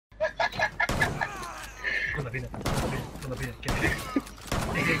Kom naar binnen. Kom naar binnen. Kijk.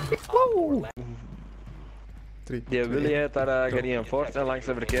 Die Willy daar gereinforced en langs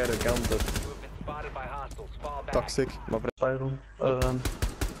de verkeerde kant. Dus. Toxic. Maar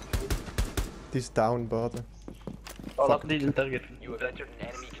Die is down buiten. Oh, dat is niet een target.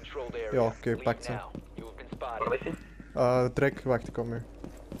 Ja, oké, pak ze. Drek, wacht, ik kom nu.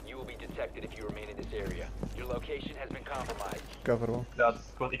 Cover wel. Ja,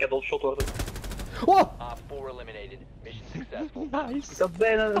 ik heb al shot worden. Oh! Nice. Ik had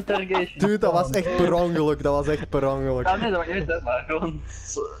bijna een interrogation. Dude, dat was echt per ongeluk, dat was echt per ongeluk. Ja, nee, dat was niet dat, maar gewoon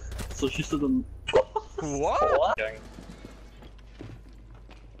zo juist een... What? Gang.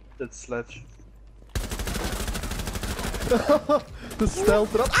 Dit sledge. De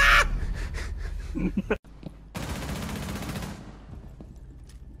stelt erop. Ah!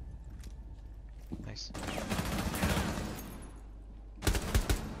 Nice.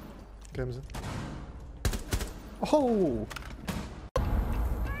 Ik heb ze. Oh!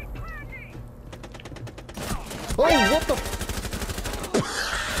 Oh, what the f...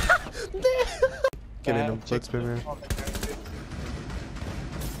 Nee! Kill in hem, let's bij mij.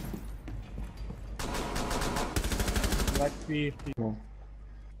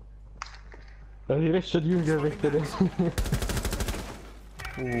 Hier is het gewicht erin.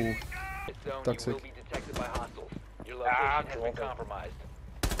 Oeh. Toxic. Ah,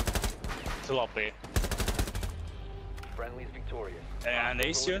 te lap, hè. En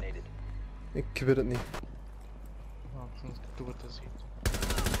deze? Ik weet het niet. Doe het te zien.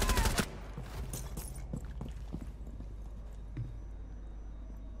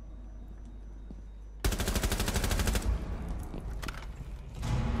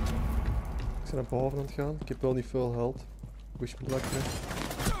 Ik ben naar boven aan het gaan. Ik heb wel niet veel health. Wish me luck, man.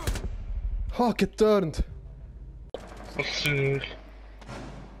 Oh, ik heb turned!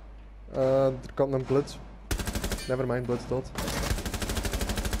 Er komt een blitz. Nevermind, blitz dood.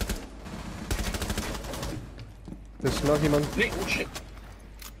 Er is nog iemand. Nee, oh shit.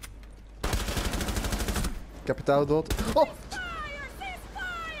 Kapitaal dood. Oh!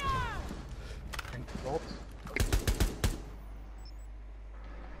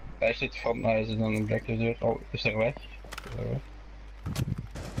 Hij zit van, nou is het dan een black deur. Oh, is er weg.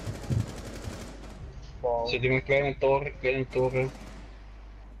 Wow. Zit hier een kleine toren,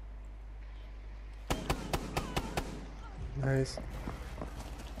 Nice.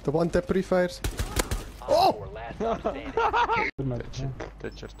 De one-tap pre-fires. Oh!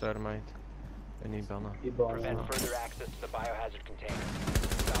 Toucher thermite. En niet bannen.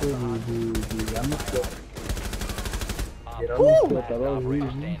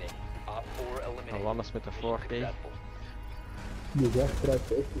 Nou, anders met de 4K. Die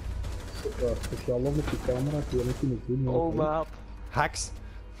wegkrijgt echt speciaal met die camera, die wil ik niet zien. Oh maat. Hacks.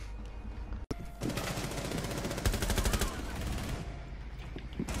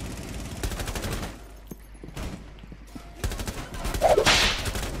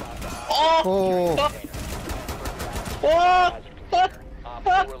 Oh!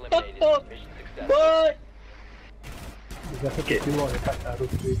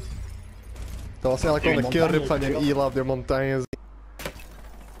 Dat was eigenlijk wel een killrip van je Ila op de montagnes.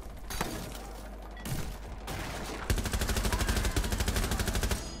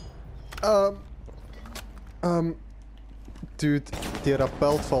 Dude, die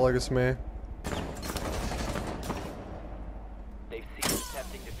rappelt volgens mij.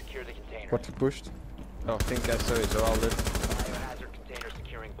 Wordt gepusht. Oh, ik denk dat sowieso al dit.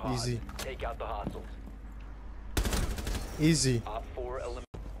 Easy. Easy.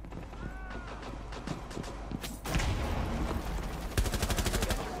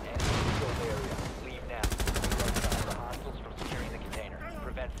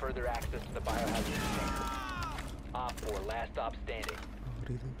 Further access to the biohazard container. Op 4, last stop standing. Oh,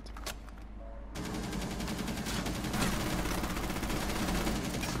 reload.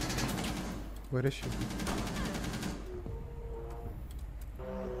 Where is she?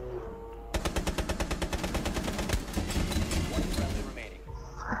 One friendly remaining.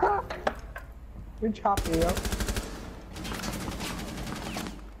 Good job, Leo.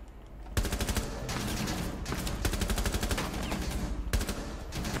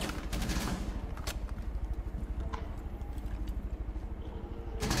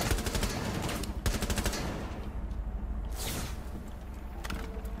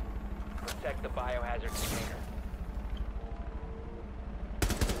 Protect the biohazard container.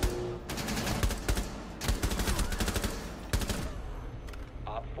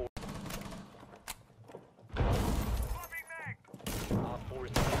 Op 4. Op 4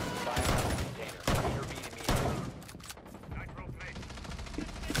 is the biohazard container. Intervene immediately.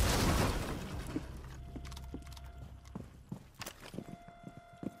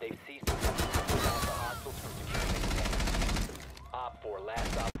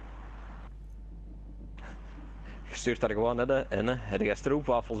 stuurt daar gewoon in, hè. Heb je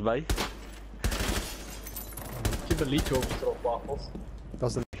stroopwafels bij? Ik heb een liedje over stroopwafels. Dat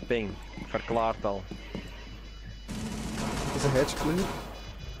is een, Ping, verklaard al. dat is een hedge clear.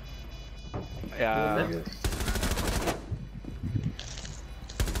 Ja, Op 4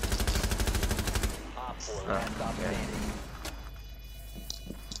 last stop standing.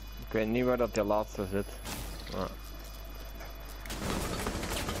 ik weet niet waar dat die laatste zit. Maar...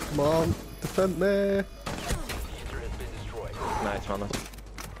 Come on, defend me. Diffuser has been destroyed. Nice man.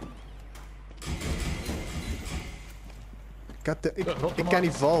 Ik kan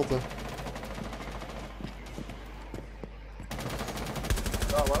niet valten.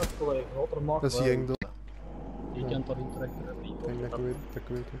 Ja, waar is het collega? Groter maken. Dat is Jäger. Die kent dat intrekken en niet. Ik denk dat ik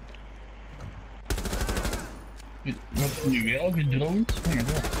weet het. Wordt nu wel gedroomd? Oh my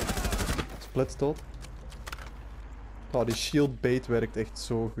god. Split dood. Oh, die shield bait werkt echt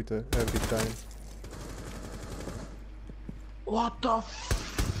zo goed, hè. Every time. What the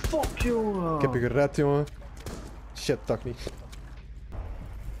fuck, jongen? Ik heb je gered, jongen. Shit, tak niet.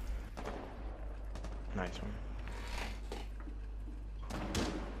 Nice man.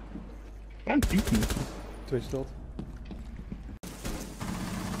 Waarom piek niet? Twitch dood.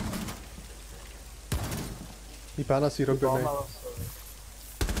 Die Bana is hier ook bij mij.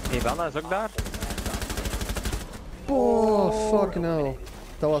 Ivana is ook daar? Oh, fucking hell.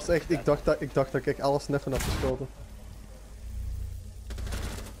 Dat was echt, ik dacht dat ik echt alles neffen had geschoten.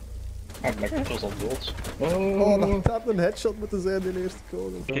 Ah, Black was al dood. Oh, dat had een headshot moeten zijn in de eerste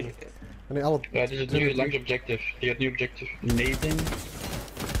kogel. Kijk, Nee, alle... Ja, dit is het nu langs objective. Die gaat nu objective. Nathan,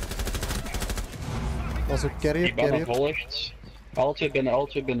 Was ook carrier, die bijna carrier. volgt. Alle twee binnen, alle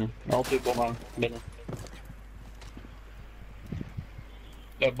twee binnen. Alle twee bommen binnen.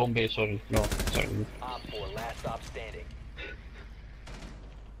 Bom B, sorry. Ja, sorry. Op 4 last stop standing.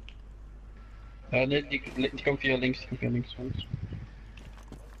 Nee, die komt via links. Die komt via links.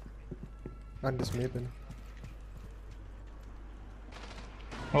 Ah, die is mee binnen.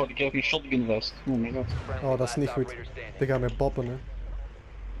 Oh, die krijgt een shotgun vast. Oh my god. Oh, dat is niet goed. Die gaan mij bappen,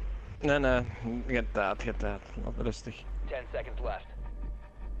 hè. nee, get dat. Laat rustig. 10 seconds left.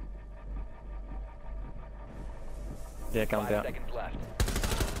 Die 5 kant, ja. seconds left.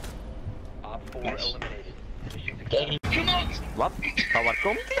 Op 4 Nice. eliminated. Mission Kijk, Wat? Van waar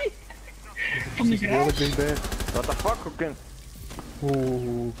komt die? van de Die is redelijk dichtbij. What the fuck, hoe kun...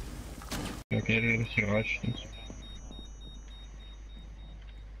 Oeh. Oké, er is garage.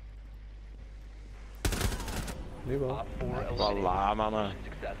 Nee wel. Op 4 eliminated. Voilà mannen.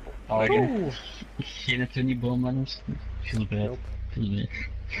 Successful. Oh, geen 20 boomrunners. Veel beter. Nope. Veel beter.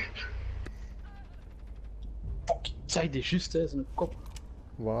 Zeg die juist, hè, zijn kop.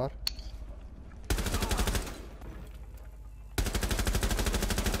 Waar?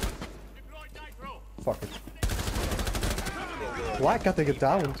 Fuck it. Waar? Ik had hij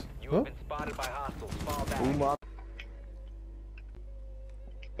gedowned. You have been spotted by hostiles. Fall back. Hoe man?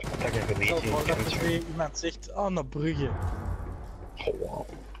 Dat heb ik niet Stel voor dat er gezien. weer iemand zegt, oh, naar Brugge. Oh, wow.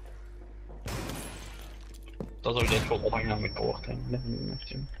 Dat zou dit wel onaangenaam gehoord hebben. Nee, nee, echt,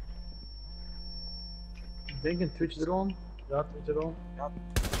 joh. Ik denk een Twitch drone. Ja, Twitch drone. Ja.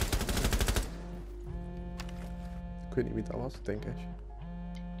 Ik weet niet wie dat was, ik denk Ash.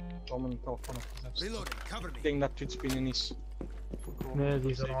 Om een telefoon op te zetten. Ik denk dat Twitch binnen is. Nee,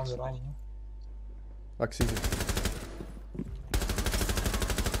 die is er aan weer aan. hè. Ah, ik zie ze.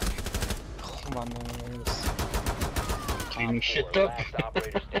 Oh man, Clean shit Four up. last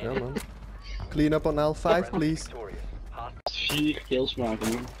operator Ja standing. man. Clean up on L5, please. Victorious. Hostile 4 kills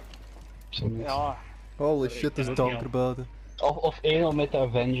maken, man. Zo niet. ja, Holy shit, het is donker buiten. Of één al met de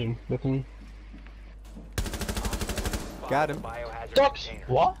Avenger. Weet je. Got him. biohazard Tops!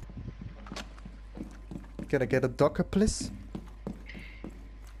 container. Wat? Can I get a docker, please?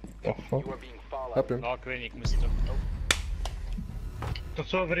 The fuck? You are being followed. Heb hem. nou, ik weet niet, ik moest het Tot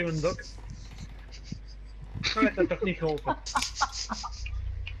zover in mijn dok. Dat heeft dat toch niet geholpen?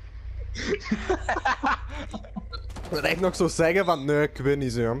 Ik wil echt nog zo zeggen van, nee, ik weet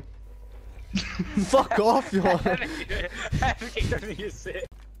niet zo, jong. Fuck off, joh. Heb ik toch niet gezegd?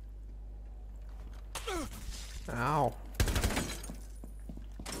 Auw.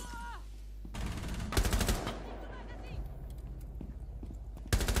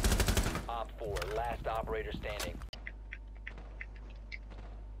 Op 4 last operator standing.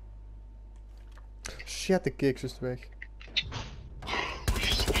 Shit, ik keek juist weg.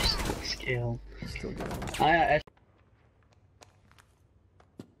 Scale. Stil gaan. Ah ja,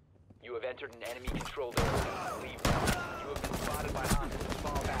 You have entered an enemy controlled area. Leave now. You have been spotted by hostiles.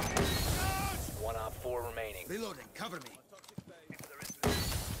 Fall back. 1 op 4 remaining. Reloading, cover me.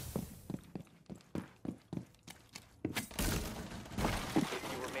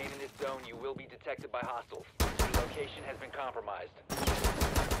 zone, you will be detected by hostiles. Your location has been compromised.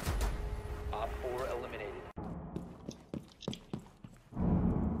 Op 4 eliminated.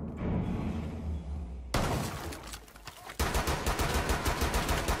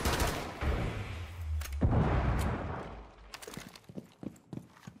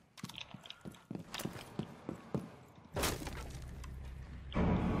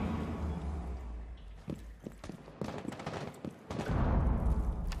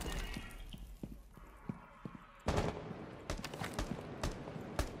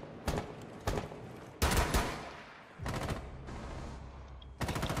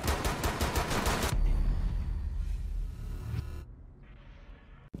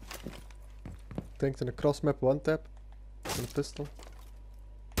 Denkt in een crossmap one tap. Een pistol.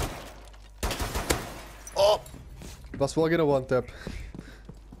 Oh! Was wel geen one tap.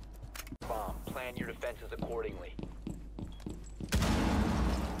 Bomb. Plan your defenses accordingly.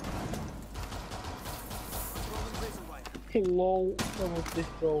 Lol, dat wordt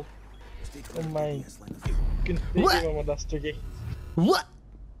echt wel. Oh my. Je kunt tegen maar dat is toch echt. What?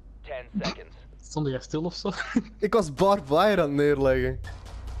 10 seconds. Stond jij stil of zo? Ik was barbed wire aan het neerleggen.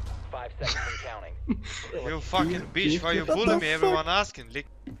 5 seconds and counting. You fucking bitch, why you bully me? Everyone asking. Lick.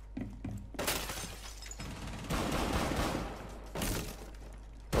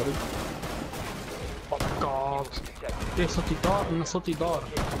 Sorry. Oh god. Eerst zat hij daar en dan zat hij daar.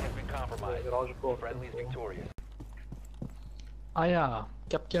 Location has been compromised. Garagepoort. Friendly is victorious. Ah ja,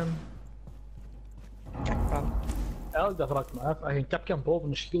 Capcan. Kijk dan. Eigenlijk, dat vraag ik me af. Als je een Capcan boven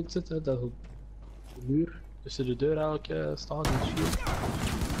een schild zit, hè, dat is op de muur tussen de deur eigenlijk staat in het schild.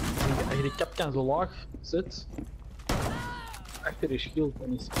 En als je die Capcan zo laag zet, achter je schild,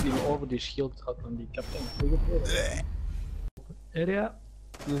 en is die over die schild gaat dan die Capcan terug. Area?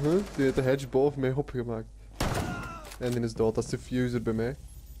 Die heeft de hedge boven mij opgemaakt. En die is dood, dat is de fuser bij mij.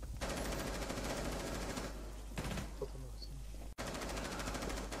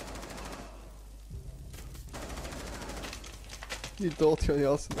 Niet dood gaan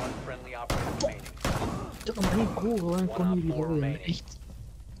jassen. One friendly operator remaining. Ik heb nog geen kogel en ik kom hier gewoon echt.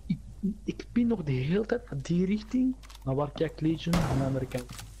 Ik pin nog de hele tijd naar die richting, naar waar Kijk Legion aan de andere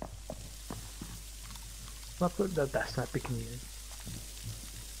kant. Snap je? Dat snap ik niet. Hè.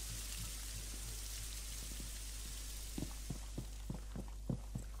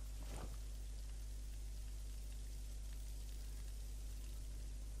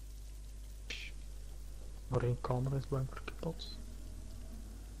 Maar één camera is blijkbaar kapot.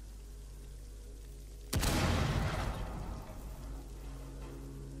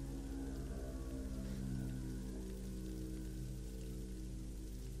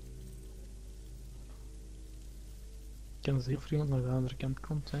 Ik kan zeker voor iemand naar de andere kant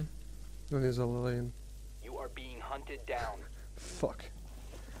komt, hè. Dan is al alleen. You are being hunted down. Fuck.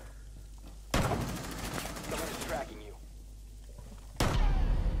 Someone is tracking you.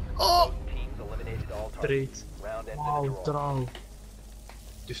 Oh! Both teams eliminated all targets. Breed. Round ends in a Wauw, draw. trouw.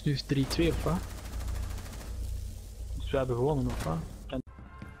 Dus nu is het 3-2 of wat? Dus we hebben gewonnen of wat?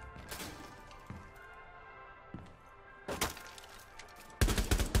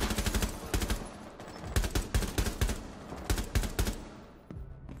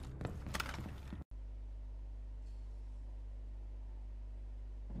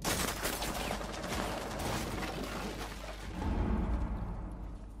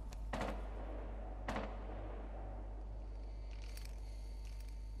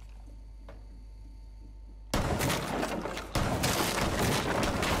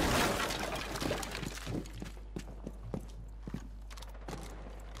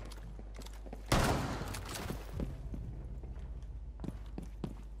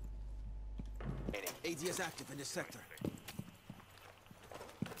 AD is active in this sector.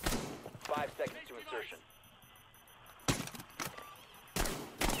 5 seconds to insertion.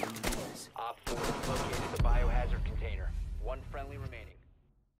 Op 4 has located the biohazard container. One friendly remaining.